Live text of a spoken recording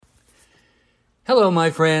Hello, my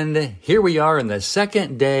friend. Here we are in the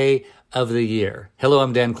second day of the year. Hello,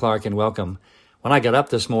 I'm Dan Clark and welcome. When I got up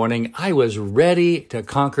this morning, I was ready to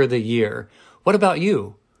conquer the year. What about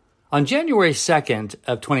you? On January 2nd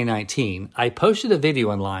of 2019, I posted a video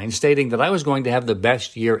online stating that I was going to have the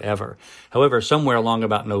best year ever. However, somewhere along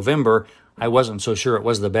about November, I wasn't so sure it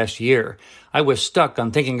was the best year. I was stuck on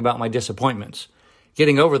thinking about my disappointments.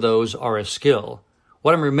 Getting over those are a skill.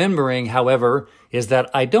 What I'm remembering, however, is that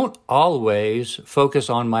I don't always focus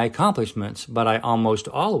on my accomplishments, but I almost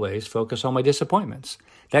always focus on my disappointments.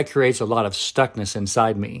 That creates a lot of stuckness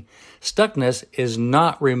inside me. Stuckness is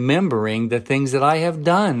not remembering the things that I have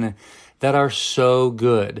done that are so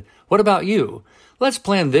good. What about you? Let's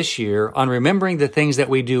plan this year on remembering the things that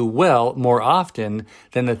we do well more often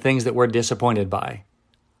than the things that we're disappointed by.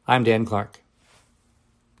 I'm Dan Clark.